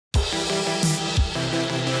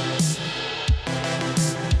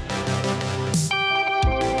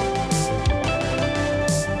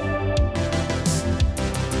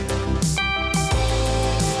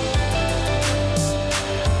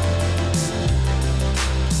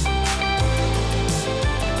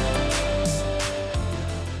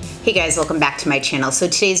Hey guys, welcome back to my channel. So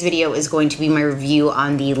today's video is going to be my review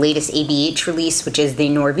on the latest ABH release, which is the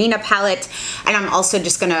Norvina palette, and I'm also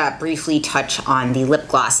just gonna briefly touch on the lip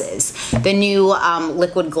glosses. The new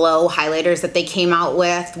liquid glow highlighters that they came out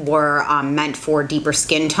with were meant for deeper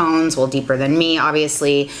skin tones, well, deeper than me,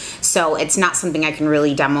 obviously. So it's not something I can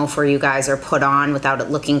really demo for you guys or put on without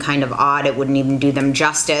it looking kind of odd. It wouldn't even do them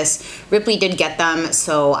justice. Ripley did get them,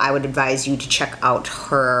 so I would advise you to check out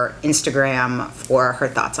her Instagram for her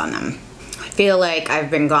thoughts on them. I feel like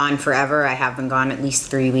I've been gone forever. I have been gone at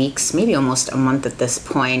least 3 weeks, maybe almost a month at this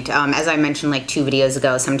point. As I mentioned like 2 videos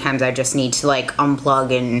ago, sometimes I just need to like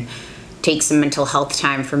unplug and take some mental health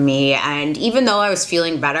time for me. And even though I was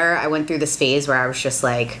feeling better, I went through this phase where I was just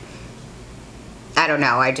like, I don't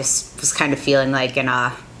know, I just was kind of feeling like in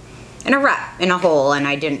a rut, in a hole, and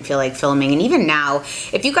I didn't feel like filming. And even now,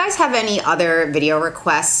 if you guys have any other video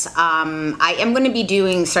requests, I am going to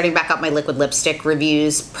be starting back up my liquid lipstick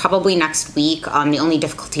reviews probably next week. The only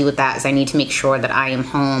difficulty with that is I need to make sure that I am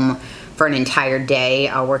home for an entire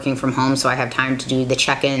day working from home, so I have time to do the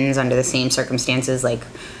check-ins under the same circumstances, like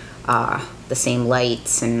the same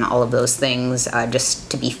lights and all of those things, just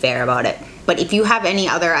to be fair about it. But if you have any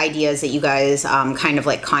other ideas that you guys, kind of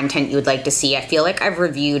like content you would like to see, I feel like I've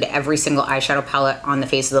reviewed every single eyeshadow palette on the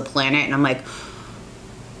face of the planet, and I'm like,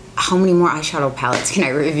 how many more eyeshadow palettes can I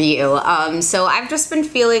review? So I've just been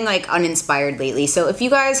feeling like uninspired lately. So if you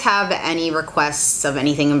guys have any requests of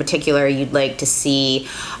anything in particular you'd like to see,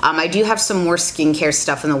 I do have some more skincare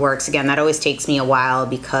stuff in the works. Again, that always takes me a while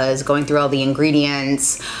because going through all the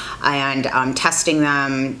ingredients and testing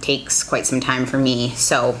them takes quite some time for me.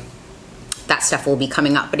 So that stuff will be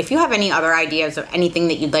coming up. But if you have any other ideas or anything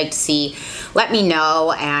that you'd like to see, let me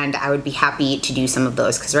know and I would be happy to do some of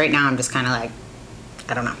those, because right now I'm just kind of like,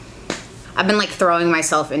 I don't know. I've been like throwing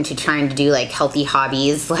myself into trying to do like healthy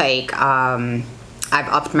hobbies. Like I've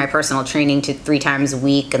upped my personal training to 3 times a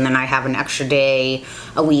week, and then I have an extra day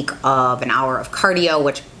a week of an hour of cardio,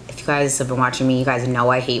 which if you guys have been watching me, you guys know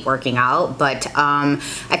I hate working out, but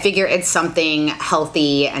I figure it's something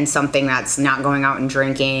healthy and something that's not going out and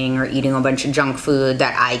drinking or eating a bunch of junk food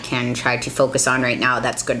that I can try to focus on right now.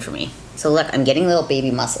 That's good for me. So look, I'm getting little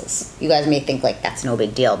baby muscles. You guys may think like that's no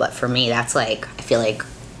big deal, but for me, that's like, I feel like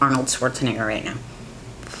Arnold Schwarzenegger right now.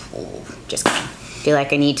 Oh, just kidding. I feel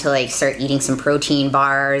like I need to like start eating some protein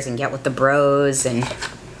bars and get with the bros, and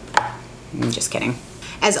I'm just kidding.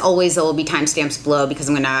 As always, there will be timestamps below because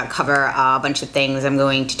I'm gonna cover a bunch of things. I'm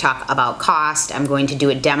going to talk about cost. I'm going to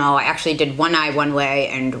do a demo. I actually did one eye one way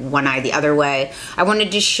and one eye the other way. I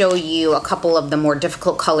wanted to show you a couple of the more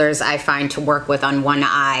difficult colors I find to work with on one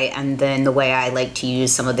eye, and then the way I like to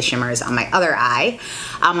use some of the shimmers on my other eye.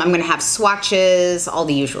 I'm gonna have swatches, all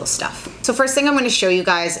the usual stuff. So first thing I'm gonna show you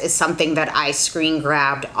guys is something that I screen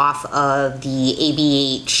grabbed off of the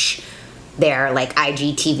ABH like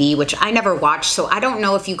IGTV, which I never watched, so I don't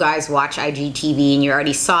know if you guys watch IGTV and you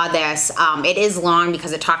already saw this. It is long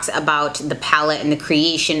because it talks about the palette and the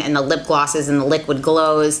creation and the lip glosses and the liquid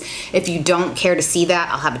glows. If you don't care to see that,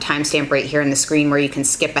 I'll have a timestamp right here on the screen where you can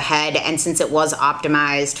skip ahead. And since it was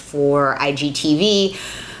optimized for IGTV,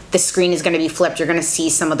 the screen is going to be flipped. You're going to see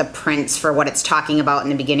some of the prints for what it's talking about in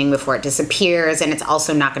the beginning before it disappears, and it's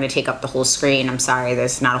also not going to take up the whole screen. I'm sorry,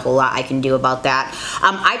 there's not a whole lot I can do about that.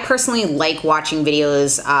 I personally like watching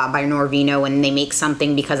videos by Norvina when they make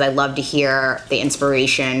something because I love to hear the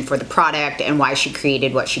inspiration for the product and why she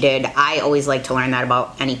created what she did. I always like to learn that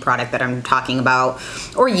about any product that I'm talking about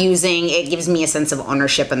or using. It gives me a sense of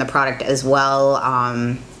ownership in the product as well.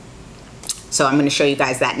 So I'm going to show you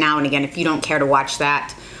guys that now. And again, if you don't care to watch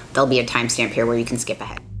that, there'll be a timestamp here where you can skip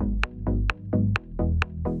ahead.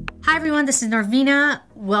 Hi everyone, this is Norvina.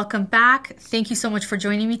 Welcome back. Thank you so much for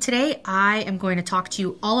joining me today. I am going to talk to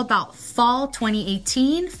you all about fall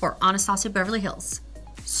 2018 for Anastasia Beverly Hills.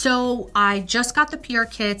 So I just got the PR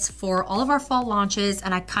kits for all of our fall launches,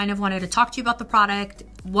 and I kind of wanted to talk to you about the product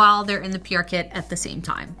while they're in the PR kit at the same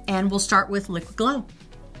time. And we'll start with Liquid Glow.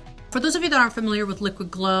 For those of you that aren't familiar with Liquid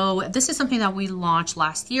Glow, this is something that we launched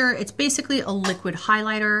last year. It's basically a liquid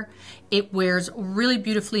highlighter. It wears really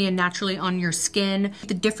beautifully and naturally on your skin.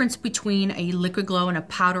 The difference between a liquid glow and a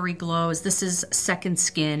powdery glow is this is second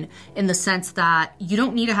skin in the sense that you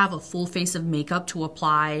don't need to have a full face of makeup to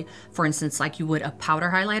apply, for instance, like you would a powder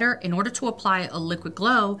highlighter. In order to apply a liquid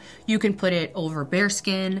glow, you can put it over bare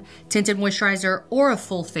skin, tinted moisturizer, or a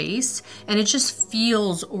full face, and it just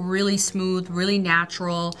feels really smooth, really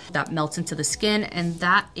natural. That melts into the skin, and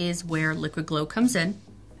that is where Liquid Glow comes in.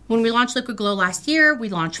 When we launched Liquid Glow last year, we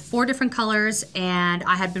launched 4 different colors, and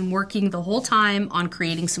I had been working the whole time on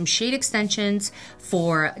creating some shade extensions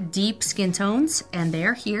for deep skin tones, and they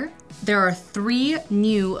are here. There are 3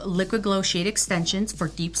 new Liquid Glow shade extensions for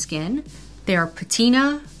deep skin. They are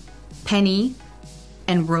Patina, Penny,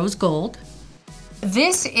 and Rose Gold.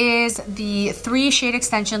 This is the 3 shade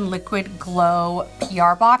extension Liquid Glow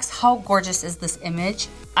PR box. How gorgeous is this image?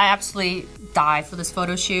 I absolutely die for this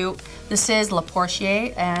photo shoot. This is La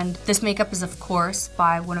Portier, and this makeup is of course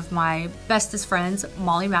by one of my bestest friends,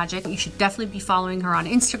 Molly Magic. You should definitely be following her on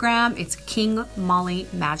Instagram. It's King Molly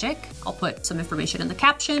Magic. I'll put some information in the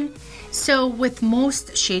caption. So with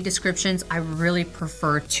most shade descriptions, I really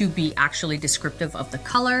prefer to be actually descriptive of the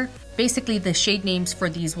color. Basically, the shade names for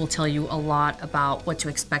these will tell you a lot about what to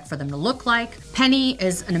expect for them to look like. Penny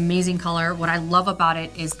is an amazing color. What I love about it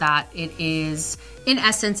is that it is, in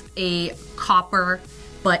essence, a copper,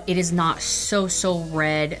 but it is not so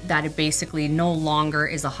red that it basically no longer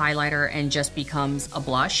is a highlighter and just becomes a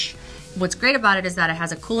blush. What's great about it is that it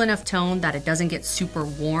has a cool enough tone that it doesn't get super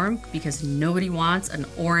warm, because nobody wants an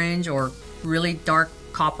orange or really dark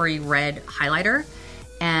coppery red highlighter.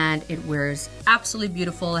 And it wears absolutely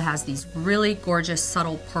beautiful. It has these really gorgeous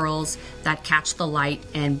subtle pearls that catch the light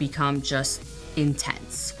and become just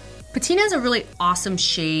intense. Patina is a really awesome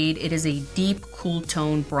shade. It is a deep, cool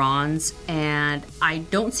tone bronze, and I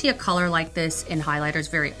don't see a color like this in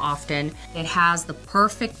highlighters very often. It has the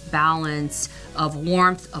perfect balance of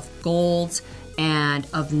warmth, of golds, and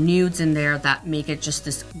of nudes in there that make it just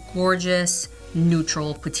this gorgeous,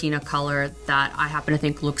 neutral patina color that I happen to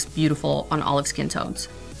think looks beautiful on olive skin tones.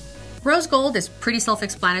 Rose Gold is pretty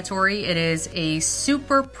self-explanatory. It is a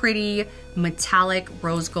super pretty metallic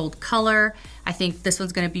rose gold color. I think this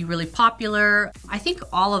one's gonna be really popular. I think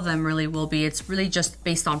all of them really will be. It's really just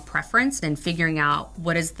based on preference and figuring out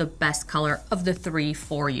what is the best color of the 3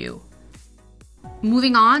 for you.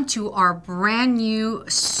 Moving on to our brand new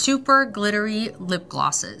super glittery lip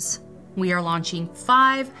glosses. We are launching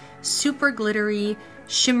 5 super glittery,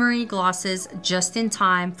 shimmery glosses just in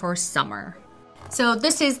time for summer. So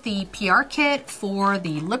this is the PR kit for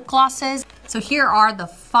the lip glosses. So here are the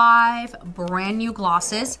 5 brand new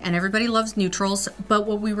glosses, and everybody loves neutrals, but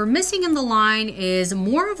what we were missing in the line is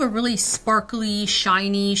more of a really sparkly,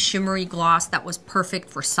 shiny, shimmery gloss that was perfect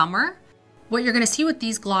for summer. What you're gonna see with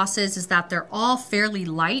these glosses is that they're all fairly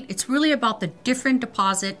light. It's really about the different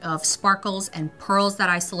deposit of sparkles and pearls that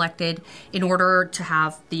I selected in order to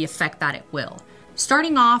have the effect that it will.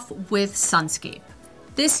 Starting off with Sunscape.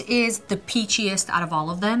 This is the peachiest out of all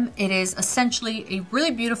of them. It is essentially a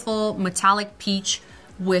really beautiful metallic peach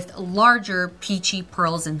with larger peachy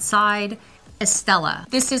pearls inside. Estella.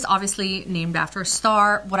 This is obviously named after a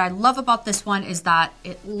star. What I love about this one is that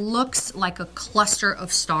it looks like a cluster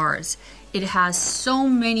of stars. It has so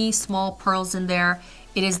many small pearls in there.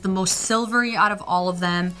 It is the most silvery out of all of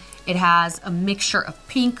them. It has a mixture of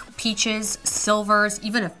pink, peaches, silvers,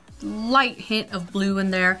 even a light hint of blue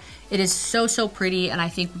in there. It is so pretty, and I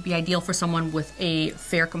think would be ideal for someone with a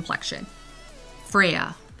fair complexion.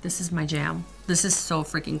 Freya, this is my jam. This is so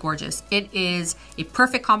freaking gorgeous. It is a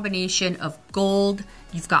perfect combination of gold.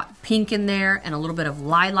 You've got pink in there and a little bit of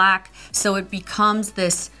lilac, so it becomes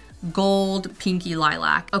this gold pinky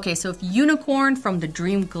lilac. Okay, so if Unicorn from the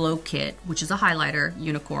Dream Glow Kit, which is a highlighter,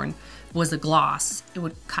 Unicorn, was a gloss, it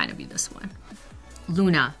would kind of be this one.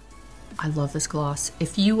 Luna. I love this gloss.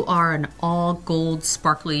 If you are an all gold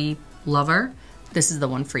sparkly lover, this is the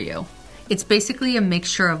one for you. It's basically a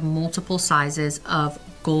mixture of multiple sizes of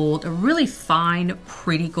gold, a really fine,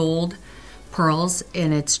 pretty gold pearls,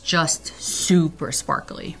 and it's just super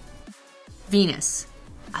sparkly. Venus.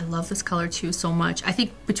 I love this color too so much. I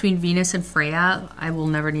think between Venus and Freya, I will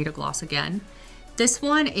never need a gloss again. This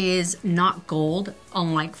one is not gold,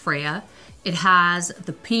 unlike Freya. It has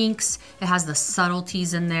the pinks, it has the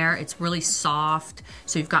subtleties in there. It's really soft.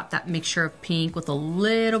 So you've got that mixture of pink with a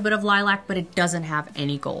little bit of lilac, but it doesn't have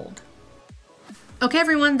any gold. Okay,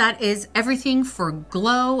 everyone, that is everything for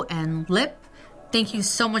glow and lip. Thank you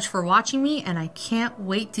so much for watching me, and I can't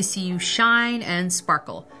wait to see you shine and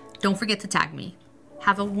sparkle. Don't forget to tag me.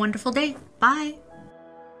 Have a wonderful day. Bye.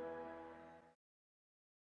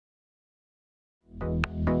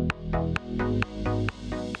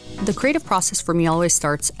 The creative process for me always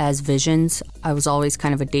starts as visions. I was always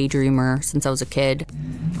kind of a daydreamer since I was a kid.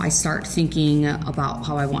 I start thinking about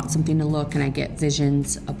how I want something to look, and I get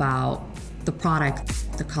visions about the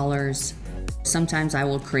product, the colors. Sometimes I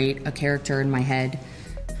will create a character in my head,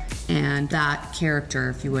 and that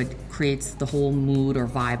character, if you would, creates the whole mood or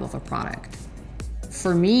vibe of a product.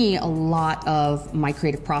 For me, a lot of my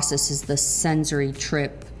creative process is the sensory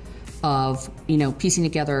trip of, piecing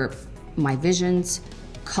together my visions,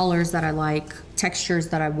 colors that I like, textures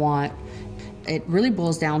that I want. It really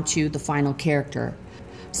boils down to the final character.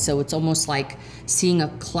 So it's almost like seeing a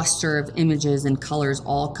cluster of images and colors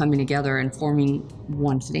all coming together and forming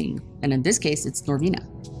one thing. And in this case, it's Norvina.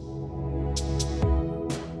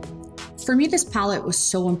 For me, this palette was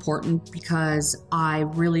so important because I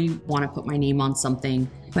really want to put my name on something,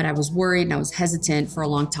 but I was worried and I was hesitant for a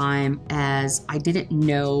long time as I didn't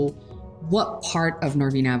know what part of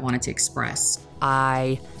Norvina I wanted to express.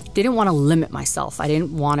 I didn't want to limit myself. I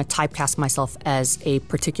didn't want to typecast myself as a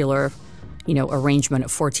particular, arrangement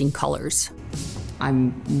of 14 colors.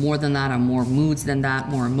 I'm more than that. I'm more moods than that,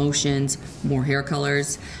 more emotions, more hair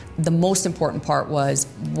colors. The most important part was,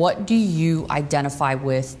 what do you identify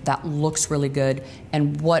with that looks really good,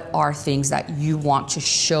 and what are things that you want to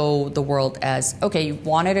show the world as, okay, you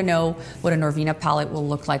wanted to know what a Norvina palette will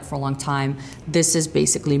look like for a long time. This is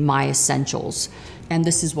basically my essentials, and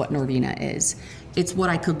this is what Norvina is. It's what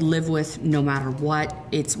I could live with no matter what.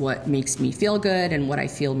 It's what makes me feel good and what I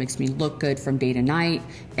feel makes me look good from day to night.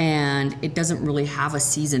 And it doesn't really have a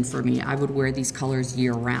season for me. I would wear these colors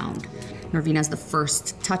year round. Norvina is the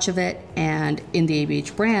first touch of it. And in the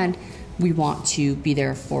ABH brand, we want to be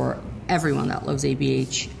there for everyone that loves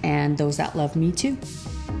ABH and those that love me too.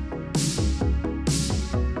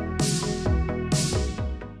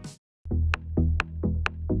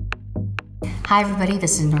 Hi everybody,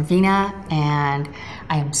 this is Norvina, and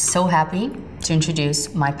I am so happy to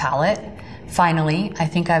introduce my palette. Finally, I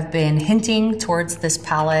think I've been hinting towards this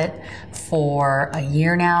palette for a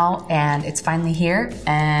year now, and it's finally here,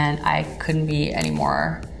 and I couldn't be any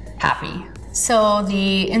more happy. So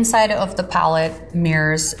the inside of the palette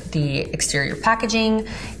mirrors the exterior packaging.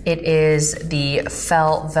 It is the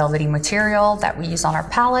felt velvety material that we use on our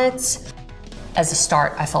palettes. As a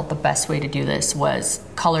start, I felt the best way to do this was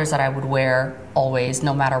colors that I would wear always,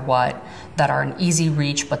 no matter what, that are an easy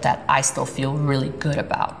reach, but that I still feel really good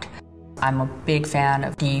about. I'm a big fan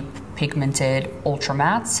of deep pigmented ultra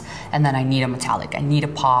mattes, and then I need a metallic, I need a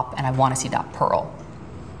pop, and I want to see that pearl.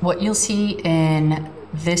 What you'll see in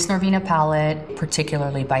this Norvina palette,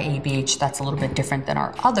 particularly by ABH, that's a little bit different than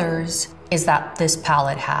our others, is that this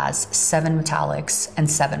palette has 7 metallics and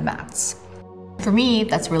 7 mattes. For me,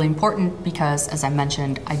 that's really important because, as I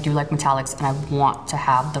mentioned, I do like metallics and I want to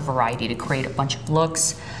have the variety to create a bunch of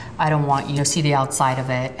looks. I don't want you to see the outside of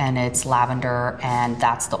it and it's lavender and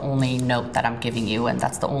that's the only note that I'm giving you and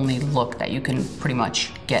that's the only look that you can pretty much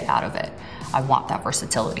get out of it. I want that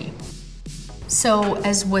versatility. So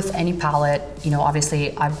as with any palette,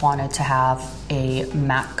 obviously I wanted to have a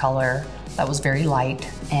matte color that was very light,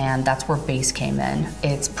 and that's where base came in.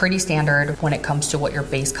 It's pretty standard when it comes to what your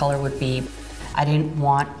base color would be. I didn't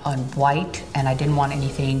want a white and I didn't want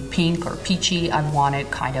anything pink or peachy. I wanted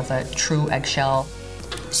kind of a true eggshell.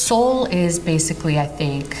 Soul is basically, I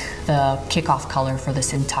think, the kickoff color for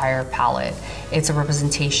this entire palette. It's a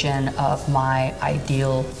representation of my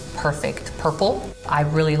ideal perfect purple. I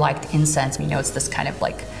really liked Incense. It's this kind of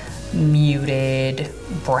like muted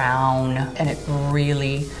brown, and it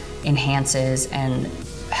really enhances and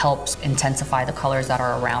helps intensify the colors that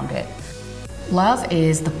are around it. Love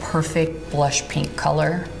is the perfect blush pink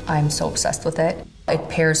color. I'm so obsessed with it. It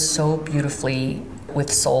pairs so beautifully with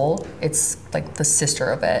Soul. It's like the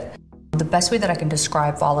sister of it. The best way that I can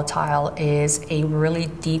describe Volatile is a really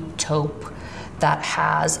deep taupe that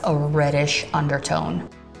has a reddish undertone.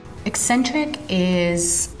 Eccentric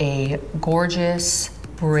is a gorgeous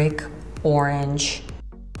brick orange.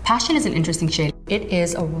 Passion is an interesting shade. It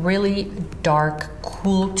is a really dark,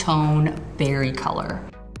 cool tone berry color.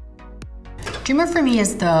 Dreamer for me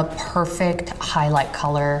is the perfect highlight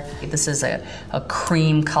color. This is a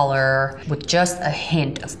cream color with just a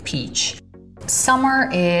hint of peach. Summer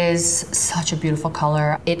is such a beautiful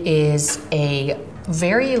color. It is a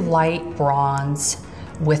very light bronze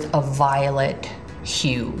with a violet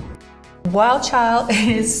hue. Wild Child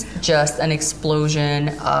is just an explosion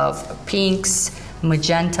of pinks,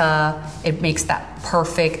 magenta. It makes that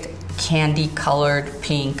perfect candy colored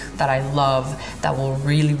pink that I love, that will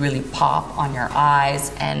really, really pop on your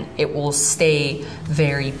eyes, and it will stay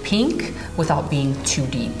very pink without being too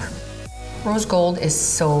deep. Rose Gold is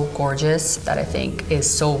so gorgeous that I think is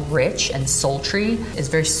so rich and sultry. It's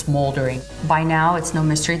very smoldering. By now, it's no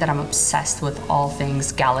mystery that I'm obsessed with all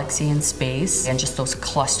things galaxy and space, and just those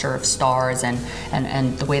cluster of stars and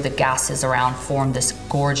the way the gases around form this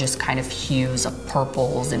gorgeous kind of hues of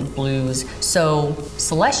purples and blues. So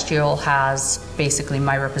Celestial has basically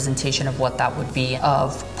my representation of what that would be,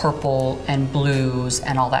 of purple and blues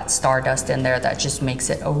and all that stardust in there that just makes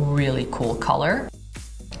it a really cool color.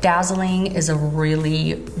 Dazzling is a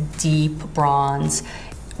really deep bronze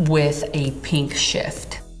with a pink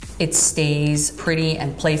shift. It stays pretty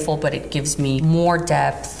and playful, but it gives me more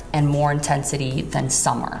depth and more intensity than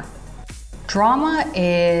Summer. Drama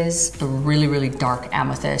is a really, really dark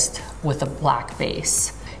amethyst with a black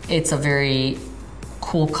base. It's a very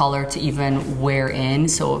cool color to even wear in,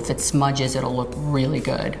 so if it smudges, it'll look really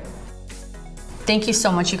good. Thank you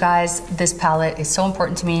so much, you guys. This palette is so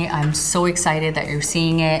important to me. I'm so excited that you're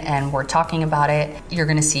seeing it and we're talking about it. You're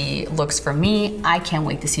gonna see looks from me. I can't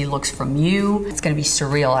wait to see looks from you. It's gonna be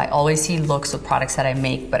surreal. I always see looks with products that I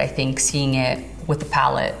make, but I think seeing it with a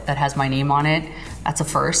palette that has my name on it, that's a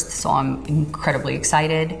first, so I'm incredibly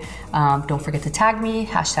excited. Don't forget to tag me,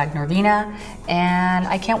 #Norvina, and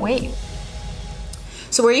I can't wait.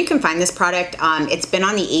 So where you can find this product, it's been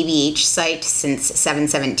on the ABH site since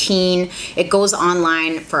 7/17. It goes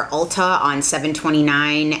online for Ulta on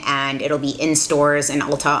 7/29, and it'll be in stores in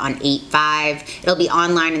Ulta on 8/5. It'll be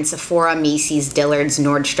online in Sephora, Macy's, Dillard's,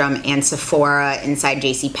 Nordstrom, and Sephora inside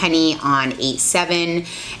JCPenney on 8/7,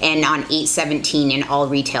 and on 8/17 in all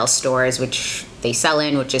retail stores, which they sell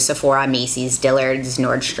in, which is Sephora, Macy's, Dillard's,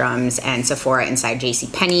 Nordstrom's, and Sephora inside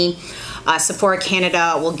JCPenney. Sephora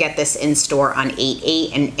Canada will get this in store on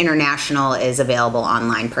 8/8, and international is available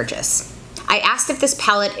online purchase. I asked if this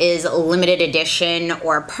palette is limited edition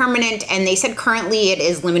or permanent, and they said currently it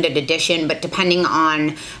is limited edition, but depending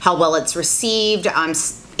on how well it's received,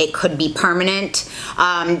 it could be permanent.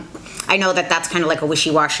 I know that that's kind of like a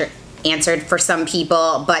wishy-washy answer for some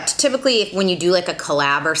people, but typically when you do like a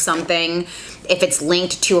collab or something, if it's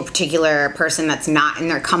linked to a particular person that's not in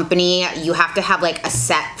their company, you have to have like a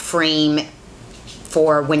set frame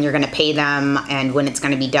for when you're gonna pay them and when it's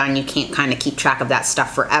gonna be done. You can't kind of keep track of that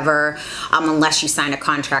stuff forever, unless you sign a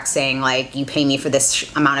contract saying like, you pay me for this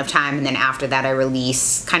amount of time, and then after that I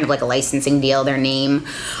release, kind of like a licensing deal, their name.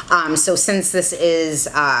 So since this is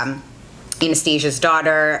Anastasia's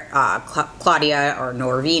daughter, Claudia or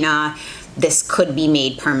Norvina, this could be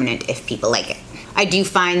made permanent if people like it. I do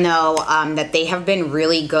find though that they have been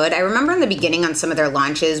really good. I remember in the beginning on some of their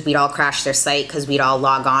launches, we'd all crash their site because we'd all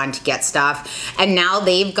log on to get stuff. And now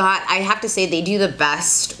they've got, I have to say, they do the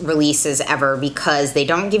best releases ever because they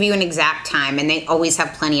don't give you an exact time and they always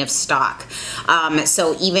have plenty of stock.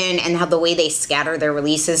 So even, and how the way they scatter their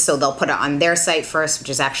releases, so they'll put it on their site first, which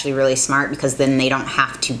is actually really smart because then they don't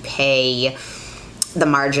have to pay the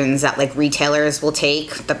margins that like retailers will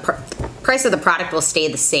take. The price of the product will stay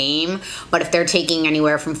the same, but if they're taking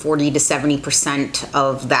anywhere from 40 to 70%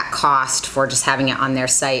 of that cost for just having it on their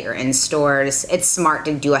site or in stores, it's smart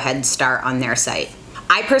to do a head start on their site.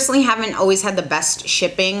 I personally haven't always had the best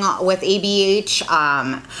shipping with ABH.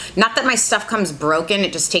 Not that my stuff comes broken,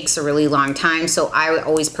 it just takes a really long time. So I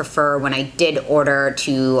always prefer when I did order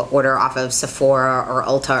to order off of Sephora or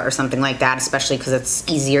Ulta or something like that, especially because it's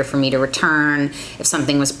easier for me to return if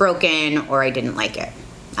something was broken or I didn't like it.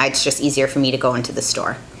 It's just easier for me to go into the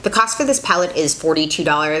store. The cost for this palette is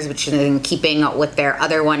 $42, which is in keeping with their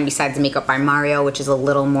other one besides Makeup by Mario, which is a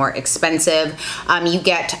little more expensive. You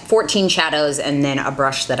get 14 shadows and then a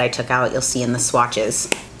brush that I took out, you'll see in the swatches.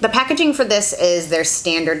 The packaging for this is their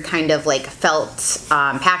standard kind of like felt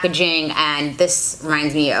packaging, and this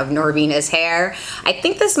reminds me of Norvina's hair. I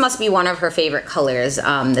think this must be one of her favorite colors,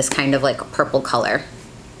 this kind of like purple color.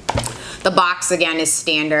 The box again is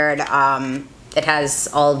standard. It has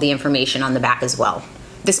all of the information on the back as well.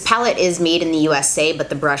 This palette is made in the USA, but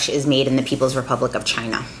the brush is made in the People's Republic of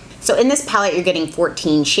China. So in this palette, you're getting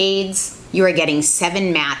 14 shades. You are getting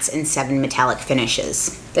 7 mattes and 7 metallic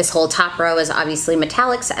finishes. This whole top row is obviously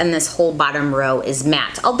metallics and this whole bottom row is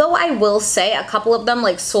matte. Although I will say a couple of them,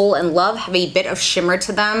 like Soul and Love, have a bit of shimmer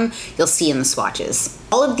to them. You'll see in the swatches.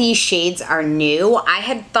 All of these shades are new. I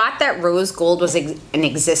had thought that rose gold was an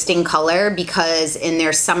existing color because in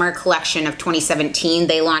their summer collection of 2017,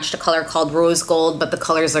 they launched a color called rose gold, but the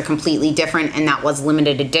colors are completely different and that was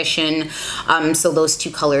limited edition. So those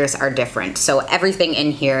two colors are different. So everything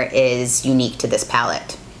in here is unique to this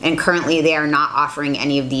palette. And currently they are not offering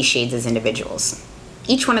any of these shades as individuals.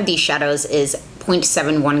 Each one of these shadows is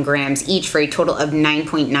 0.71 grams each for a total of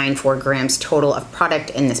 9.94 grams total of product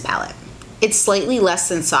in this palette. It's slightly less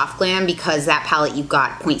than Soft Glam because that palette you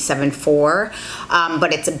got 0.74,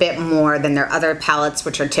 but it's a bit more than their other palettes,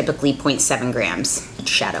 which are typically 0.7 grams each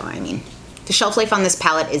shadow, I mean. The shelf life on this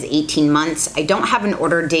palette is 18 months. I don't have an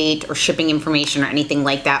order date or shipping information or anything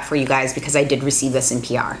like that for you guys because I did receive this in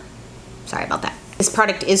PR. Sorry about that. This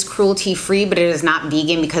product is cruelty free, but it is not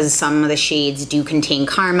vegan because some of the shades do contain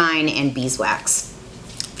carmine and beeswax.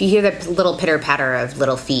 If If you hear the little pitter patter of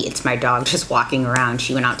little feet, it's my dog just walking around.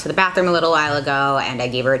 She went out to the bathroom a little while ago and I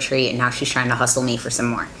gave her a treat, and now she's trying to hustle me for some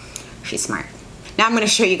more. She's smart. Now I'm going to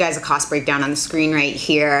show you guys a cost breakdown on the screen right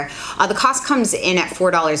here. The cost comes in at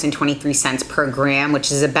 $4.23 per gram,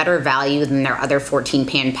 which is a better value than their other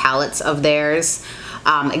 14-pan palettes of theirs.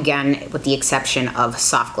 Again, with the exception of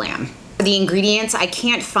Soft Glam. For the ingredients, I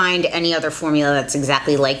can't find any other formula that's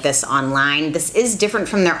exactly like this online. This is different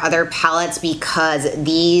from their other palettes because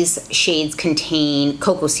these shades contain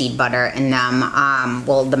cocoa seed butter in them,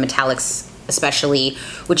 well, the metallics especially,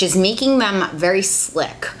 which is making them very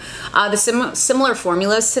slick. The similar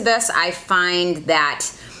formulas to this, I find that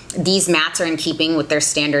these mattes are in keeping with their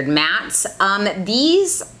standard mattes.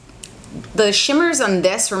 The shimmers on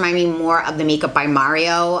this remind me more of the Makeup by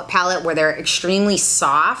Mario palette, where they're extremely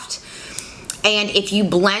soft. And if you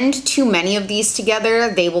blend too many of these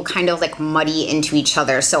together, they will kind of like muddy into each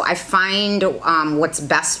other. So I find what's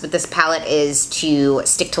best with this palette is to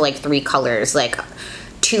stick to like 3 colors, like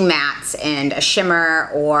 2 mattes and a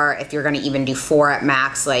shimmer, or if you're gonna even do 4 at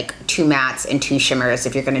max, like 2 mattes and 2 shimmers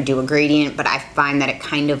if you're gonna do a gradient. But I find that it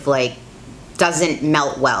kind of like doesn't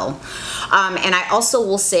melt well. And I also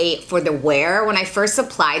will say for the wear, when I first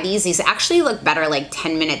apply these actually look better like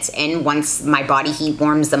 10 minutes in, once my body heat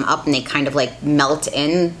warms them up and they kind of like melt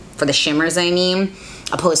in, for the shimmers I mean,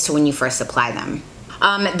 opposed to when you first apply them.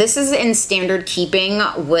 This is in standard keeping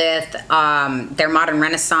with their Modern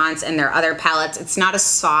Renaissance and their other palettes. It's not as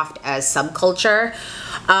soft as Subculture.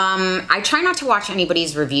 I try not to watch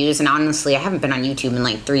anybody's reviews, and honestly I haven't been on YouTube in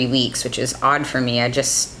like 3 weeks, which is odd for me. I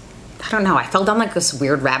don't know, I fell down like this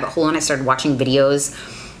weird rabbit hole and I started watching videos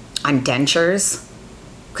on dentures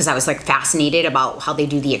because I was like fascinated about how they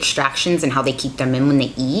do the extractions and how they keep them in when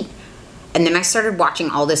they eat. And then I started watching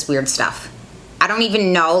all this weird stuff. I don't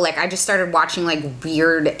even know, like I just started watching like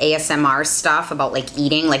weird ASMR stuff about like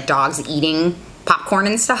eating, like dogs eating popcorn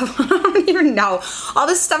and stuff. I don't even know. All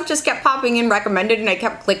this stuff just kept popping in recommended and I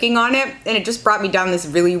kept clicking on it and it just brought me down this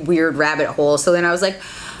really weird rabbit hole. So then I was like,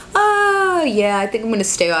 oh yeah, I think I'm gonna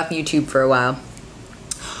stay off YouTube for a while.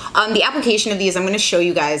 The application of these, I'm gonna show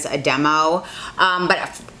you guys a demo,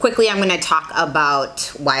 but quickly I'm gonna talk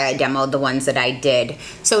about why I demoed the ones that I did.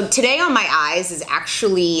 So today on my eyes is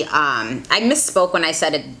actually, I misspoke when I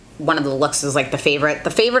said it, one of the looks is like the favorite.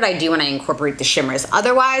 The favorite I do when I incorporate the shimmers.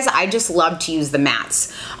 Otherwise, I just love to use the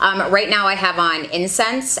mattes. Right now I have on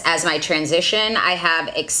Incense as my transition. I have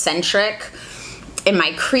Eccentric in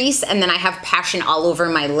my crease, and then I have Passion all over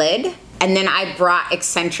my lid. And then I brought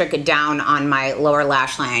Eccentric down on my lower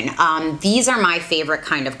lash line. These are my favorite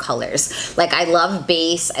kind of colors. Like I love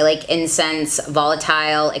base, I like Incense,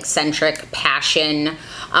 Volatile, Eccentric, Passion.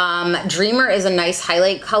 Dreamer is a nice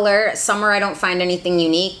highlight color. Summer I don't find anything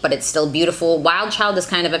unique, but it's still beautiful. Wild Child is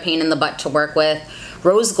kind of a pain in the butt to work with.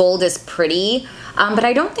 Rose Gold is pretty, but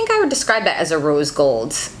I don't think I would describe that as a rose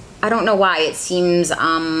gold. I don't know why, it seems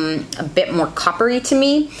a bit more coppery to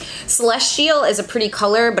me. Celestial is a pretty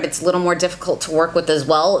color, but it's a little more difficult to work with as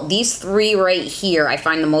well. These 3 right here I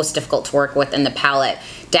find the most difficult to work with in the palette.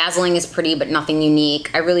 Dazzling is pretty, but nothing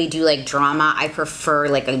unique. I really do like Drama. I prefer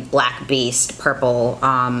like a black-based purple,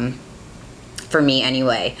 for me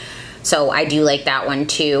anyway. So I do like that one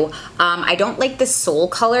too. I don't like the Soul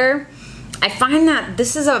color. I find that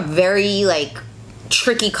this is a very like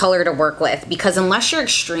tricky color to work with because unless you're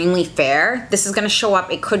extremely fair, this is going to show up,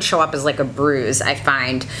 it could show up as like a bruise. I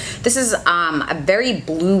find this is a very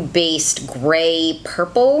blue based gray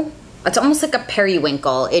purple. It's almost like a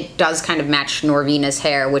periwinkle. It does kind of match Norvina's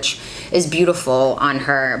hair, which is beautiful on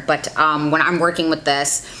her, but when I'm working with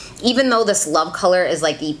this, even though this Love color is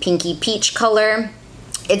like the pinky peach color,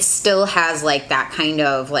 it still has like that kind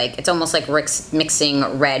of like, it's almost like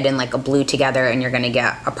mixing red and like a blue together, and you're gonna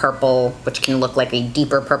get a purple, which can look like a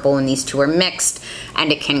deeper purple when these two are mixed, and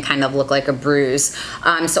it can kind of look like a bruise.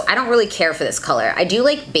 So I don't really care for this color. I do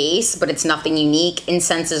like base, but it's nothing unique.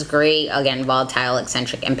 Incense is great. Again, Volatile,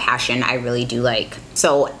 Eccentric, and Passion I really do like.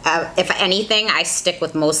 So if anything, I stick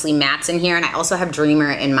with mostly mattes in here, and I also have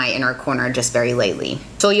Dreamer in my inner corner just very lightly.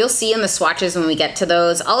 So you'll see in the swatches when we get to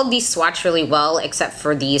those, all of these swatch really well except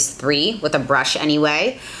for these 3 with a brush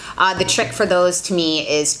anyway. The trick for those to me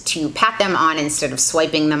is to pat them on instead of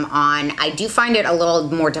swiping them on. I do find it a little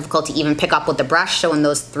more difficult to even pick up with the brush, so in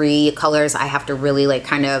those 3 colors I have to really like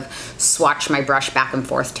kind of swatch my brush back and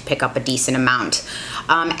forth to pick up a decent amount.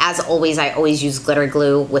 As always, I always use glitter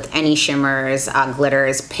glue with any shimmers,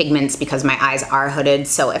 glitters, pigments, because my eyes are hooded,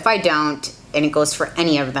 so if I don't, and it goes for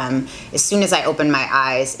any of them, as soon as I open my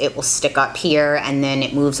eyes, it will stick up here and then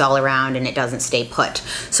it moves all around and it doesn't stay put.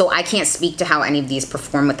 So I can't speak to how any of these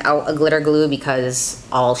perform without a glitter glue because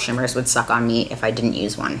all shimmers would suck on me if I didn't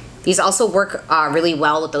use one. These also work really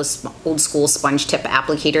well with those old school sponge tip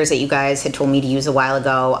applicators that you guys had told me to use a while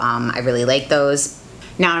ago. I really like those.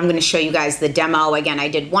 Now I'm going to show you guys the demo. Again, I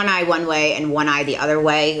did one eye one way and one eye the other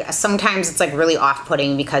way. Sometimes it's like really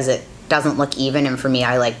off-putting because it doesn't look even, and for me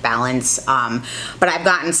I like balance. But I've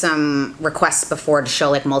gotten some requests before to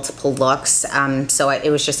show like multiple looks, so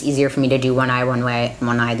it was just easier for me to do one eye one way and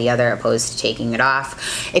one eye the other opposed to taking it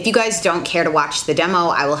off. If you guys don't care to watch the demo,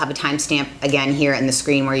 I will have a timestamp again here in the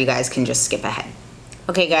screen where you guys can just skip ahead.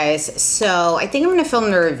 Okay guys, so I think I'm going to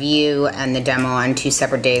film the review and the demo on 2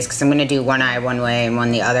 separate days because I'm going to do one eye one way and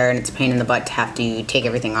one the other, and it's a pain in the butt to have to take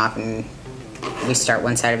everything off and restart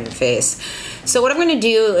one side of your face. So what I'm going to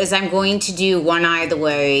do is I'm going to do one eye the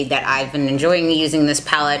way that I've been enjoying using this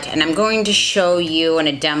palette, and I'm going to show you in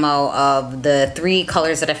a demo of the 3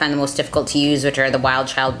 colors that I find the most difficult to use, which are the Wild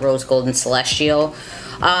Child, Rose Gold, and Celestial.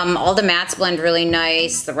 All the mattes blend really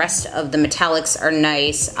nice. The rest of the metallics are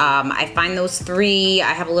nice. I find those 3,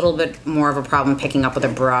 I have a little bit more of a problem picking up with a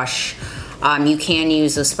brush. You can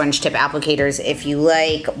use those sponge tip applicators if you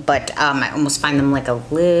like, but I almost find them like a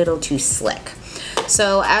little too slick.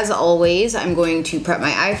 So as always, I'm going to prep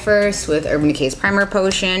my eye first with Urban Decay's Primer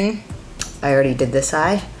Potion. I already did this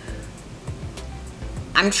eye.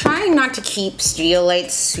 I'm trying not to keep studio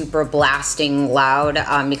lights super blasting loud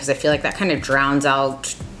because I feel like that kind of drowns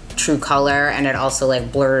out true color, and it also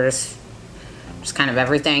like blurs just kind of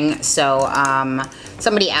everything. So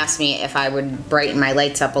somebody asked me if I would brighten my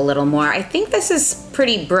lights up a little more. I think this is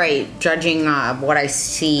pretty bright, judging what I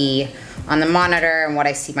see on the monitor and what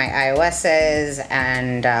I see my iOS's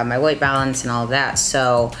and my white balance and all of that.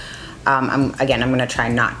 So I'm gonna try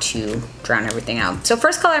not to drown everything out. So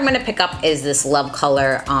first color I'm gonna pick up is this Love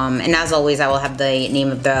color, and as always I will have the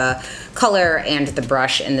name of the color and the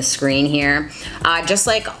brush in the screen here. Just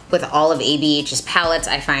like with all of ABH's palettes,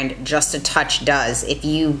 I find Just a Touch does. If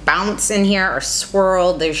you bounce in here or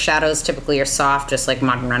swirl, their shadows typically are soft, just like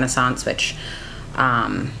Modern Renaissance, which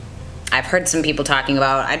I've heard some people talking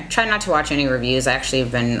about. I try not to watch any reviews. I actually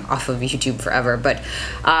have been off of YouTube forever, but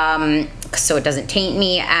so it doesn't taint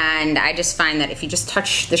me, and I just find that if you just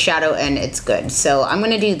touch the shadow in, it's good. So I'm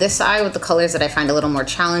gonna do this eye with the colors that I find a little more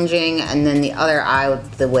challenging, and then the other eye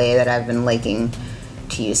with the way that I've been liking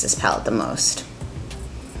to use this palette the most.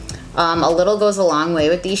 A little goes a long way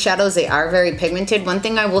with these shadows. They are very pigmented. One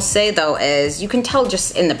thing I will say though is you can tell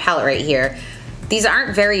just in the palette right here, these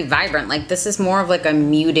aren't very vibrant. Like this is more of like a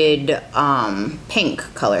muted pink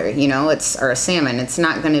color, you know, or a salmon. It's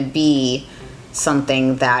not gonna be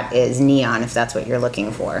something that is neon if that's what you're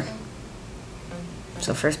looking for.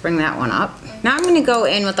 So first bring that one up. Now I'm gonna go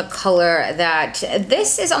in with a color that,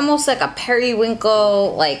 this is almost like a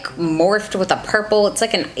periwinkle, like morphed with a purple. It's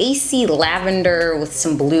like an icy lavender with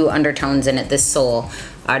some blue undertones in it. This Soul.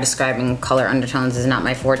 Describing color undertones is not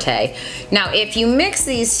my forte. Now if you mix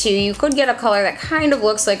these 2, you could get a color that kind of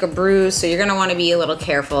looks like a bruise, so you're gonna wanna be a little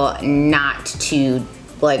careful not to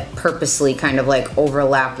like purposely kind of like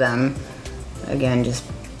overlap them. Again, just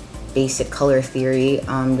basic color theory,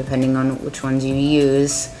 depending on which ones you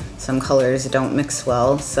use. Some colors don't mix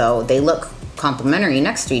well, so they look complementary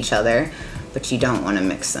next to each other, but you don't wanna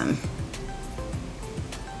mix them.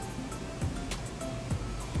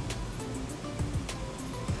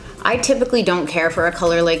 I typically don't care for a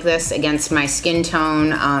color like this against my skin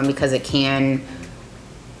tone because it can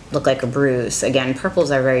look like a bruise. Again,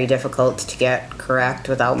 purples are very difficult to get correct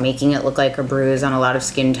without making it look like a bruise on a lot of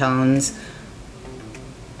skin tones.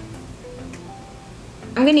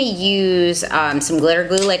 I'm gonna use some glitter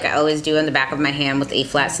glue like I always do on the back of my hand with a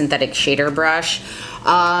flat synthetic shader brush.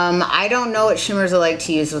 I don't know what shimmers I like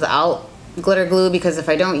to use without glitter glue, because if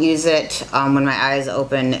I don't use it when my eyes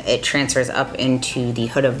open, it transfers up into the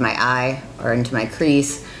hood of my eye or into my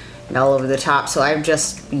crease and all over the top. So I've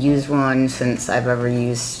just used one since I've ever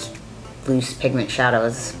used loose pigment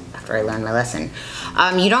shadows after I learned my lesson.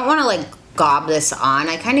 You don't want to like gob this on.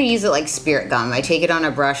 I kind of use it like spirit gum. I take it on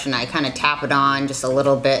a brush and I kind of tap it on just a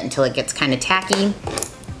little bit until it gets kind of tacky.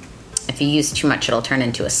 If you use too much, it'll turn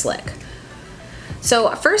into a slick.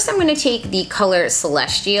 So first I'm going to take the color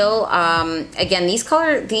Celestial. Again,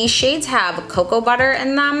 these shades have cocoa butter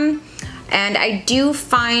in them, and I do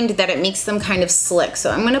find that it makes them kind of slick.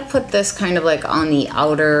 So I'm going to put this kind of like on the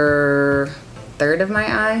outer third of my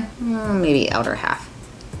eye, maybe outer half.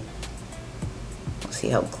 We'll see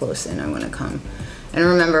how close in I'm going to come. And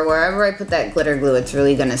remember, wherever I put that glitter glue, it's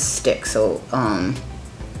really going to stick. So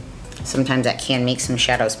sometimes that can make some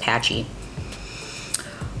shadows patchy.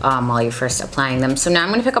 while you're first applying them. So now I'm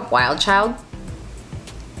gonna pick up Wild Child,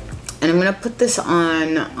 and I'm gonna put this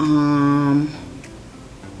on,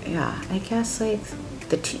 yeah, I guess like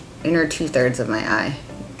the inner 2/3 of my eye,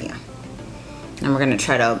 yeah. And we're gonna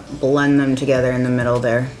try to blend them together in the middle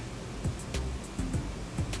there.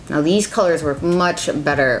 Now these colors work much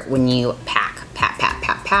better when you pat,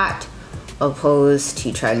 opposed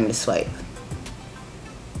to trying to swipe.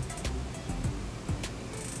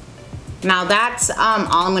 Now that's all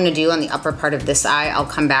I'm gonna do on the upper part of this eye. I'll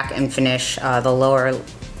come back and finish the lower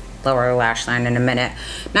lash line in a minute.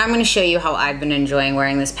 Now I'm gonna show you how I've been enjoying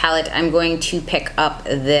wearing this palette. I'm going to pick up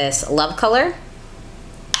this Love color,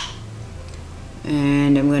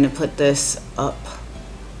 and I'm gonna put this up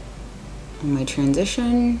on my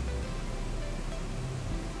transition.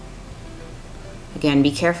 Again,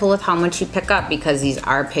 be careful with how much you pick up because these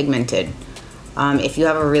are pigmented. If you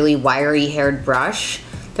have a really wiry haired brush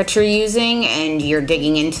that you're using and you're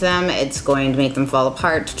digging into them, it's going to make them fall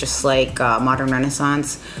apart, just like Modern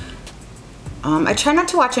Renaissance. I try not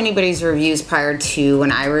to watch anybody's reviews prior to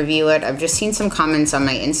when I review it. I've just seen some comments on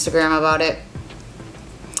my Instagram about it.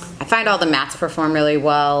 I find all the mattes perform really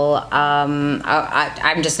well.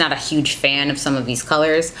 I'm just not a huge fan of some of these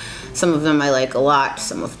colors. Some of them I like a lot,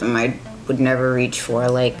 some of them I would never reach for,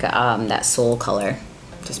 like that Soul color,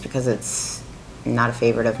 just because it's not a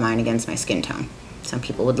favorite of mine against my skin tone. Some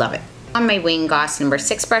people would love it. On my Wayne Goss number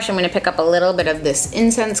 6 brush, I'm gonna pick up a little bit of this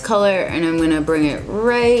Incense color, and I'm gonna bring it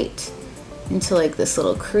right into like this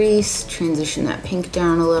little crease, transition that pink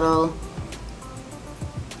down a little.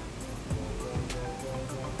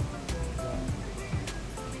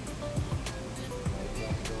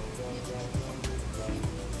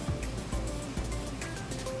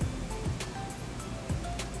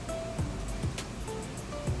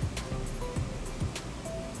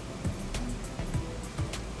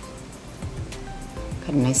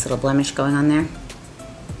 Got a nice little blemish going on there.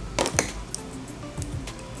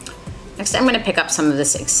 Next, I'm going to pick up some of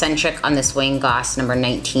this Eccentric on this Wayne Goss number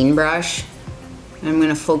 19 brush. I'm going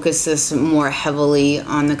to focus this more heavily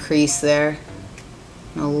on the crease there,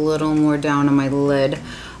 a little more down on my lid.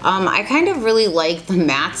 I kind of really like the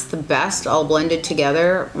mattes the best, all blended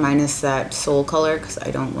together, minus that Soul color, because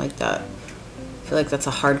I don't like that. I feel like that's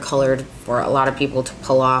a hard color for a lot of people to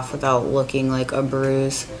pull off without looking like a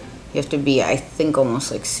bruise. You have to be, I think,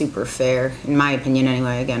 almost like super fair, in my opinion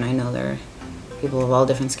anyway. Again, I know there are people of all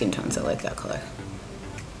different skin tones that like that color.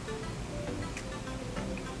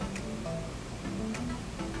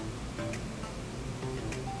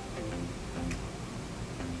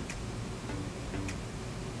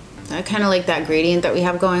 I kind of like that gradient that we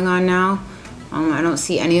have going on now. I don't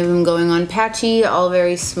see any of them going on patchy, all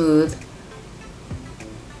very smooth.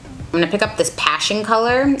 I'm gonna pick up this Passion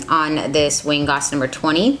color on this Wayne Goss number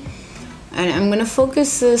 20. And I'm gonna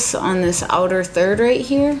focus this on this outer third right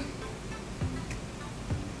here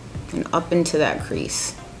and up into that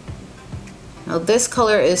crease. Now this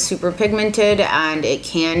color is super pigmented, and it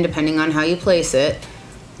can, depending on how you place it,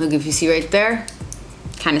 look, if you see right there,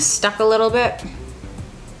 kind of stuck a little bit.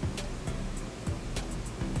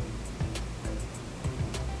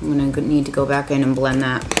 I'm gonna need to go back in and blend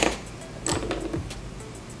that.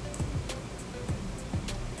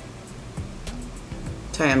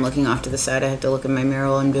 Sorry, I'm looking off to the side. I have to look in my mirror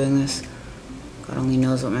while I'm doing this. God only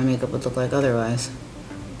knows what my makeup would look like otherwise.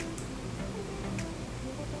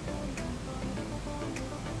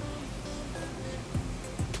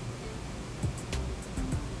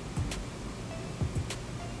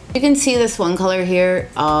 You can see this one color here.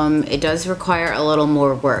 It does require a little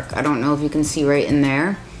more work. I don't know if you can see right in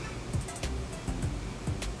there.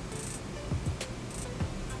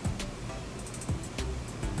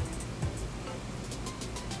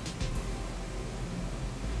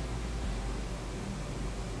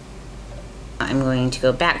 I'm going to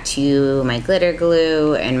go back to my glitter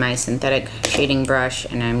glue and my synthetic shading brush,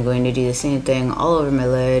 and I'm going to do the same thing all over my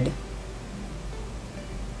lid.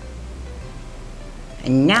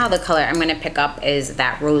 And now the color I'm going to pick up is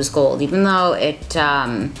that Rose Gold. Even though it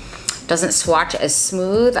doesn't swatch as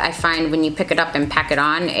smooth, I find when you pick it up and pack it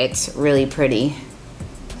on, it's really pretty.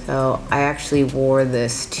 So I actually wore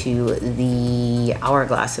this to the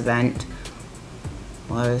Hourglass event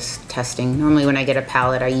while I was testing. Normally when I get a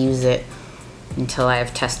palette, I use it until I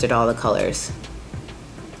have tested all the colors.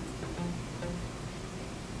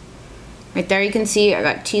 Right there you can see I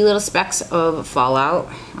got 2 little specks of fallout.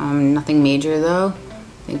 Nothing major though.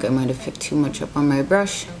 I think I might have picked too much up on my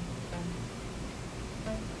brush.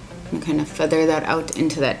 I'm gonna kind of feather that out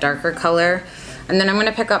into that darker color. And then I'm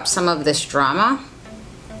gonna pick up some of this Drama.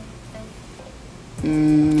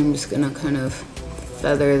 I'm just gonna kind of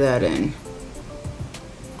feather that in.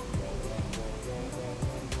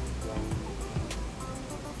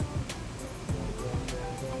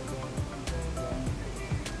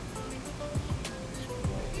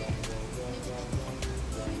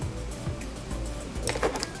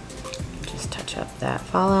 that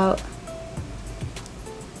fallout.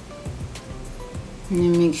 And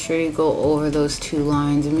then make sure you go over those two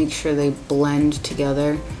lines and make sure they blend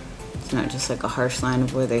together. It's not just like a harsh line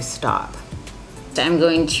of where they stop. So I'm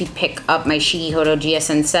going to pick up my Shigehoto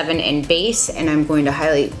GSN7 in base, and I'm going to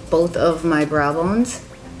highlight both of my brow bones.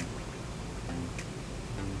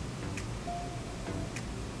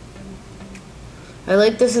 I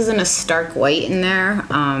like this isn't a stark white in there,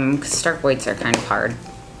 because stark whites are kind of hard.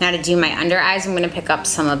 Now to do my under eyes, I'm going to pick up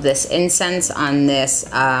some of this incense on this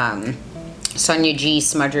Sonia G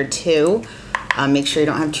Smudger 2. Make sure you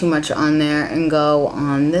don't have too much on there, and go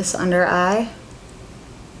on this under eye.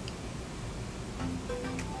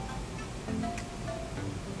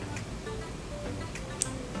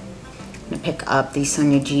 I'm going to pick up the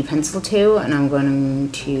Sonia G Pencil 2, and I'm going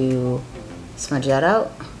to smudge that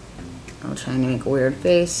out. I'll try and make a weird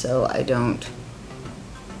face so I don't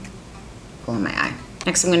pull in my eye.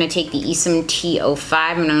 Next, I'm going to take the Esom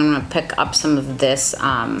T05, and I'm going to pick up some of this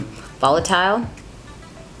volatile.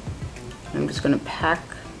 I'm just going to pack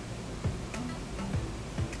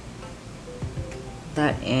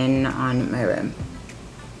that in on my rim.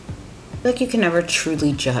 I feel like you can never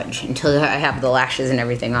truly judge until I have the lashes and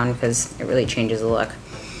everything on, because it really changes the look.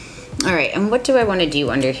 All right, and what do I want to do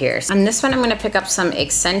under here? On this one, I'm going to pick up some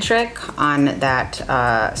Eccentric on that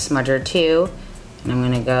Smudger 2, and I'm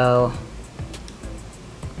going to go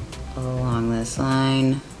along this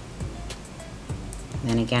line. And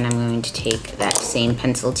then again, I'm going to take that same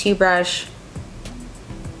Pencil 2 brush.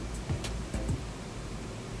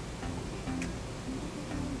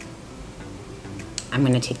 I'm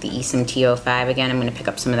going to take the Esom T05 again. I'm going to pick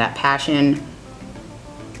up some of that Passion.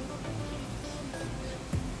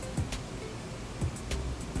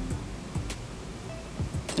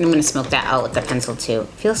 And I'm going to smoke that out with the Pencil 2. It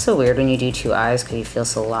feels so weird when you do two eyes because you feel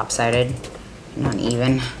so lopsided and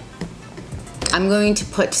uneven. I'm going to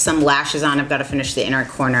put some lashes on. I've got to finish the inner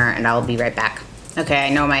corner, and I'll be right back. Okay, I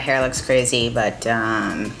know my hair looks crazy, but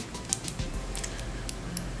I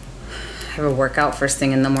have a workout first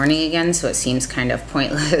thing in the morning again, so it seems kind of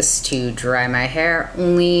pointless to dry my hair,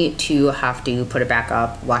 only to have to put it back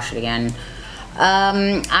up, wash it again.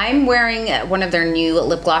 I'm wearing one of their new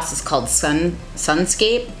lip glosses called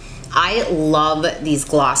Sunscape. I love these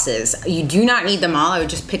glosses. You do not need them all. I would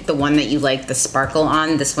just pick the one that you like the sparkle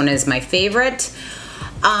on. This one is my favorite.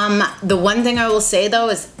 The one thing I will say though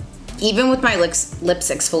is, even with my lips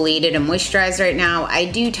exfoliated and moisturized right now, I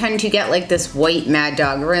do tend to get like this white Mad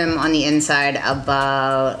Dog rim on the inside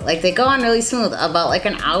about, like they go on really smooth, about like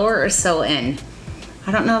an hour or so in.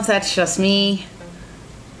 I don't know if that's just me.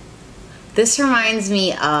 This reminds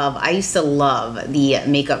me of, I used to love the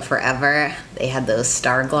Makeup Forever. They had those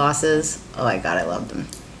star glosses. Oh my God, I loved them.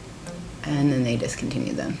 And then they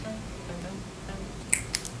discontinued them.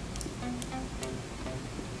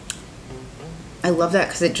 I love that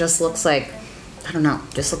because it just looks like, I don't know,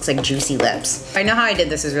 just looks like juicy lips. I know how I did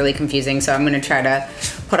this is really confusing, so I'm gonna try to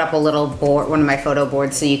put up a little board, one of my photo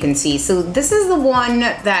boards, so you can see. So this is the one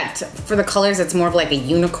that, for the colors, it's more of like a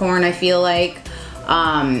unicorn, I feel like.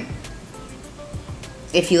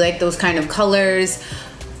 If you like those kind of colors,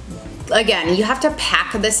 again, you have to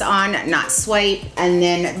pack this on, not swipe. And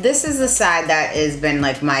then this is the side that has been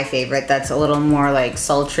like my favorite. That's a little more like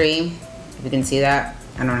sultry. If you can see that,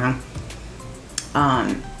 I don't know.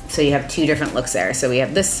 So you have two different looks there. So we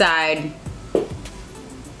have this side,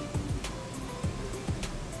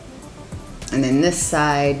 and then this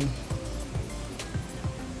side.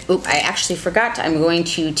 Oop, I actually forgot. I'm going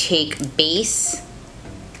to take base.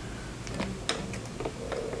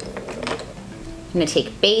 I'm gonna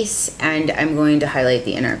take base, and I'm going to highlight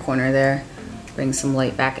the inner corner there. Bring some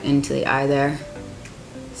light back into the eye there.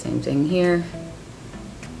 Same thing here.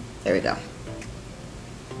 There we go.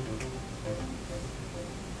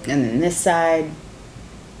 And then this side.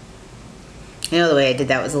 I know the way I did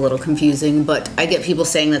that was a little confusing, but I get people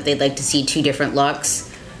saying that they'd like to see two different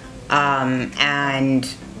looks. And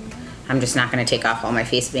I'm just not gonna take off all my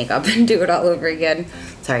face makeup and do it all over again.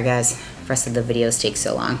 Sorry guys, the rest of the videos take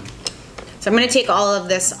so long. So I'm gonna take all of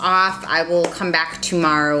this off. I will come back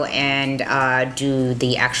tomorrow and do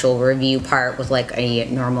the actual review part with like a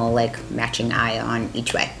normal like matching eye on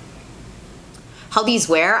each way. How these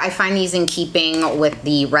wear, I find these in keeping with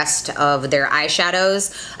the rest of their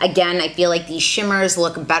eyeshadows. Again, I feel like these shimmers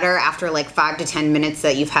look better after like 5 to 10 minutes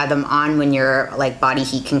that you've had them on, when your like body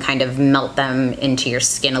heat can kind of melt them into your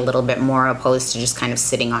skin a little bit more, opposed to just kind of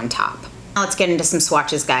sitting on top. Now let's get into some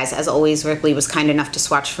swatches, guys. As always, Ripley was kind enough to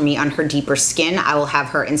swatch for me on her deeper skin. I will have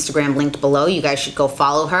her Instagram linked below. You guys should go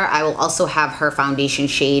follow her. I will also have her foundation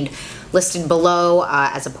shade listed below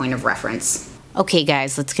as a point of reference. Okay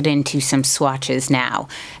guys, let's get into some swatches now.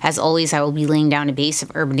 As always, I will be laying down a base of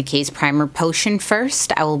Urban Decay's Primer Potion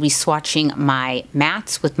first. I will be swatching my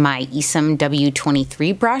mattes with my Esom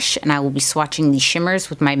W23 brush, and I will be swatching the shimmers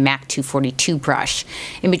with my MAC 242 brush.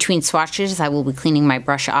 In between swatches, I will be cleaning my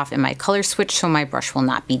brush off in my color switch so my brush will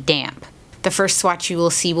not be damp. The first swatch you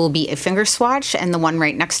will see will be a finger swatch, and the one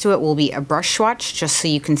right next to it will be a brush swatch, just so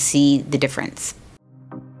you can see the difference.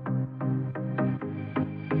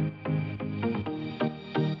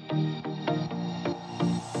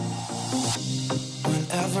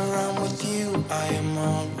 I am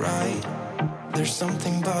alright. There's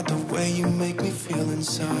something about the way you make me feel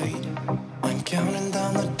inside. I'm counting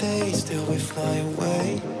down the days till we fly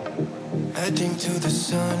away, heading to the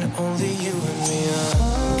sun, only you and me.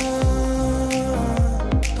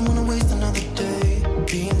 Don't wanna waste another day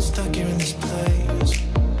being stuck here in this place.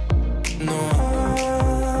 No,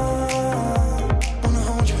 wanna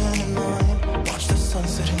hold your hand in mine, watch the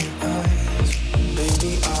sunset in your eyes.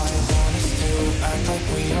 Baby, I want us to act like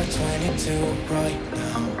we are 22 right now.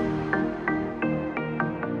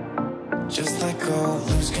 Just let go,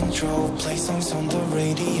 lose control, play songs on the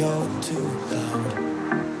radio too loud.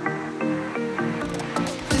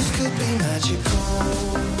 This could be magical.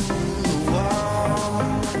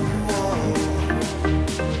 Wow, wow.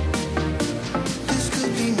 This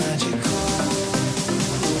could be magical.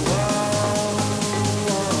 Wow,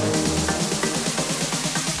 wow.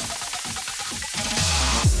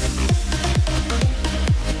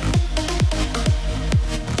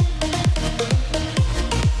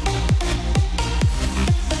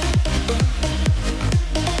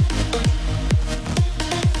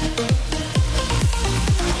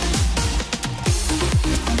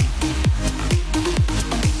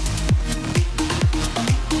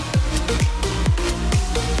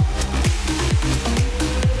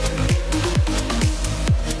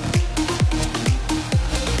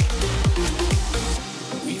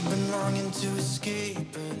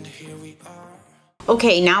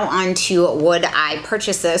 Okay, now on to would I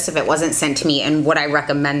purchase this if it wasn't sent to me, and would I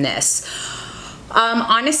recommend this?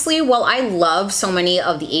 Honestly, while I love so many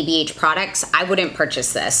of the ABH products, I wouldn't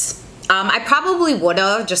purchase this. I probably would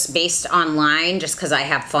have just based online just because I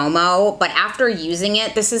have FOMO, but after using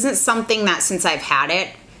it, this isn't something that since I've had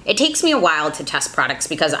it, it takes me a while to test products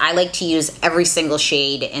because I like to use every single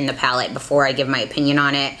shade in the palette before I give my opinion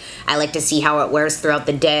on it. I like to see how it wears throughout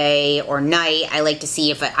the day or night. I like to see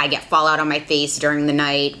if I get fallout on my face during the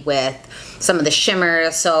night with some of the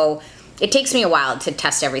shimmers. So it takes me a while to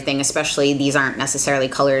test everything, especially these aren't necessarily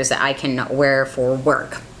colors that I can wear for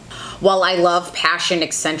work. While I love Passion,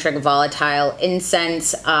 Eccentric, Volatile,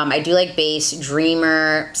 Incense, I do like Base,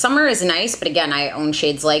 Dreamer. Summer is nice, but again, I own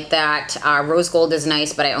shades like that. Rose Gold is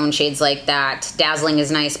nice, but I own shades like that. Dazzling is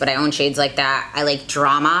nice, but I own shades like that. I like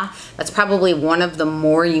Drama. That's probably one of the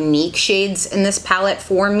more unique shades in this palette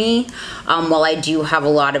for me. While I do have a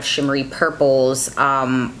lot of shimmery purples,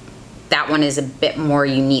 that one is a bit more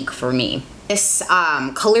unique for me. This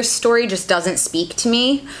color story just doesn't speak to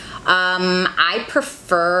me. I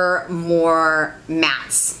prefer more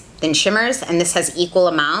mattes than shimmers, and this has equal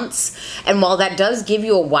amounts. And while that does give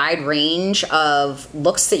you a wide range of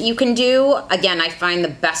looks that you can do, again, I find the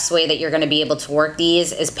best way that you're going to be able to work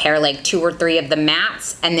these is pair like 2 or 3 of the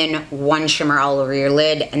mattes and then one shimmer all over your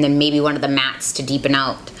lid, and then maybe one of the mattes to deepen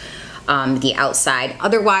out the outside.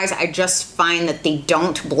 Otherwise, I just find that they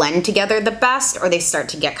don't blend together the best, or they start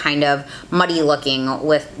to get kind of muddy looking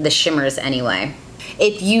with the shimmers anyway.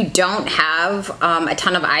 If you don't have a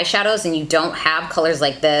ton of eyeshadows and you don't have colors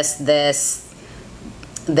like this,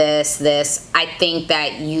 I think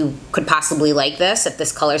that you could possibly like this if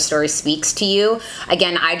this color story speaks to you.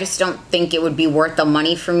 Again, I just don't think it would be worth the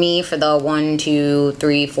money for me for the 1, 2,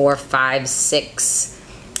 3, 4, 5, 6,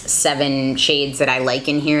 7 shades that I like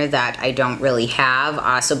in here that I don't really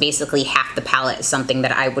have. So basically half the palette is something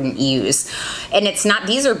that I wouldn't use. And it's not,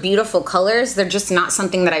 these are beautiful colors, they're just not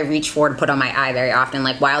something that I reach for to put on my eye very often.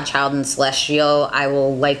 Like Wild Child and Celestial, I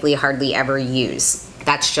will likely hardly ever use.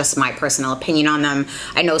 That's just my personal opinion on them.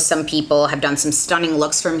 I know some people have done some stunning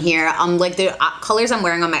looks from here. Like the colors I'm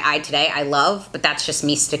wearing on my eye today, I love, but that's just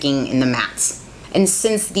me sticking in the mattes. And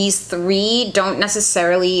since these 3 don't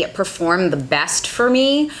necessarily perform the best for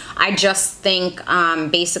me, I just think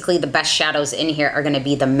basically the best shadows in here are gonna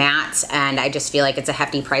be the mattes, and I just feel like it's a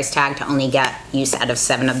hefty price tag to only get use out of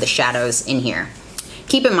 7 of the shadows in here.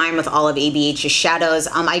 Keep in mind with all of ABH's shadows,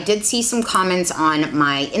 I did see some comments on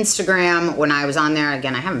my Instagram when I was on there.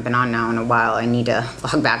 Again, I haven't been on now in a while. I need to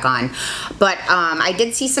log back on. But I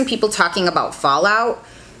did see some people talking about fallout.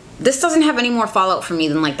 This doesn't have any more fallout for me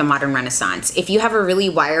than like the Modern Renaissance. If you have a really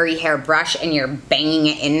wiry hair brush and you're banging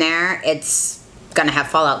it in there, it's gonna have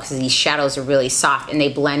fallout because these shadows are really soft and they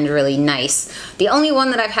blend really nice. The only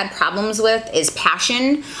one that I've had problems with is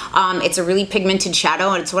Passion. It's a really pigmented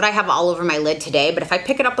shadow and it's what I have all over my lid today, but if I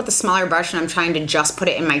pick it up with a smaller brush and I'm trying to just put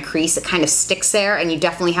it in my crease, it kind of sticks there and you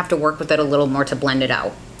definitely have to work with it a little more to blend it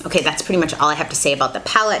out. Okay, that's pretty much all I have to say about the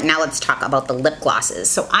palette. Now let's talk about the lip glosses.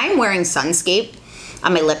 So I'm wearing Sunscape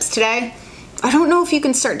on my lips today. I don't know if you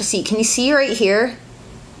can start to see. Can you see right here?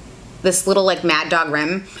 This little like Mad Dog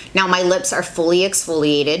rim. Now my lips are fully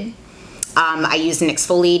exfoliated. I used an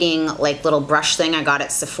exfoliating like little brush thing I got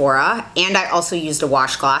at Sephora, and I also used a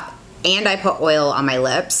washcloth, and I put oil on my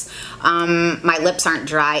lips. My lips aren't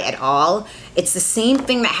dry at all. It's the same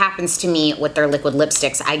thing that happens to me with their liquid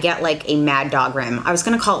lipsticks. I get like a Mad Dog rim. I was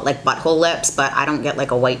gonna call it like butthole lips, but I don't get like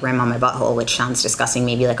a white rim on my butthole, which sounds disgusting,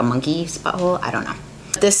 maybe like a monkey's butthole, I don't know.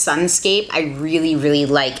 This Sunscape I really, really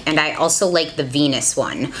like, and I also like the Venus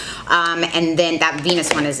one. And then that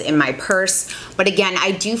Venus one is in my purse. But again,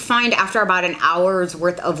 I do find after about an hour's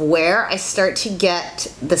worth of wear, I start to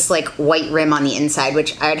get this like white rim on the inside,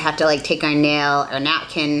 which I'd have to like take a nail, a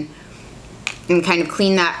napkin, and kind of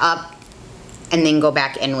clean that up, and then go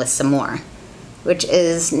back in with some more, which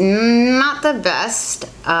is not the best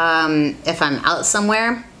if I'm out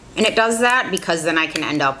somewhere. And it does that because then I can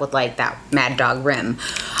end up with like that Mad Dog rim.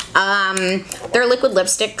 Their liquid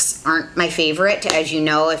lipsticks aren't my favorite, as you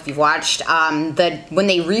know if you've watched. When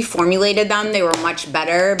they reformulated them, they were much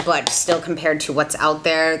better, but still compared to what's out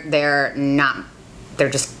there, they're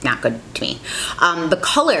just not good to me. The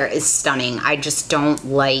color is stunning. I just don't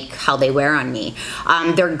like how they wear on me.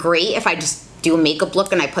 They're great if I just do a makeup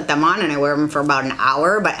look and I put them on and I wear them for about an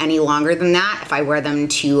hour, but any longer than that, if I wear them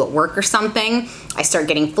to work or something, I start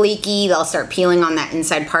getting flaky, they'll start peeling on that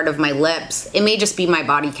inside part of my lips. It may just be my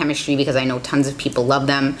body chemistry because I know tons of people love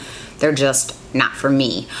them. They're just not for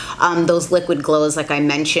me. Those liquid glows, like I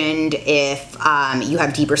mentioned, if you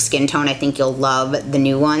have deeper skin tone, I think you'll love the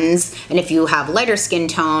new ones. And if you have lighter skin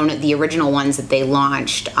tone, the original ones that they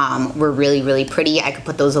launched were really, really pretty. I could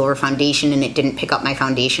put those over foundation and it didn't pick up my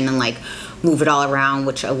foundation and like move it all around,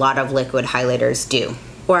 which a lot of liquid highlighters do.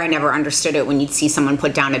 Or I never understood it when you'd see someone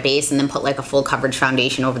put down a base and then put like a full coverage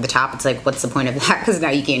foundation over the top. It's like, what's the point of that? Because now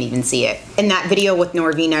you can't even see it. In that video with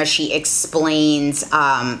Norvina, she explains,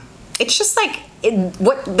 it's just like,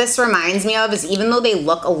 what this reminds me of is even though they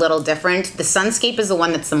look a little different, the Sunscape is the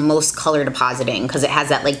one that's the most color depositing because it has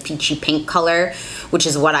that like peachy pink color, which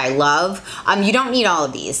is what I love. You don't need all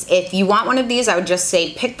of these. If you want one of these, I would just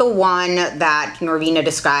say pick the one that Norvina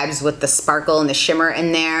describes with the sparkle and the shimmer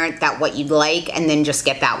in there, that what you'd like, and then just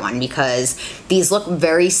get that one because these look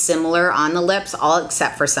very similar on the lips, all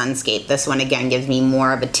except for Sunscape. This one again gives me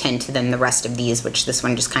more of a tint than the rest of these, which this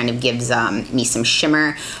one just kind of gives me some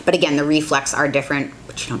shimmer. But again, the reflex are different,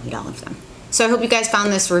 but you don't need all of them. So I hope you guys found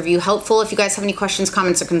this review helpful. If you guys have any questions,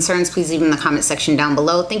 comments, or concerns, please leave them in the comment section down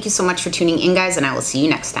below. Thank you so much for tuning in, guys, and I will see you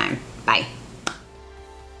next time. Bye.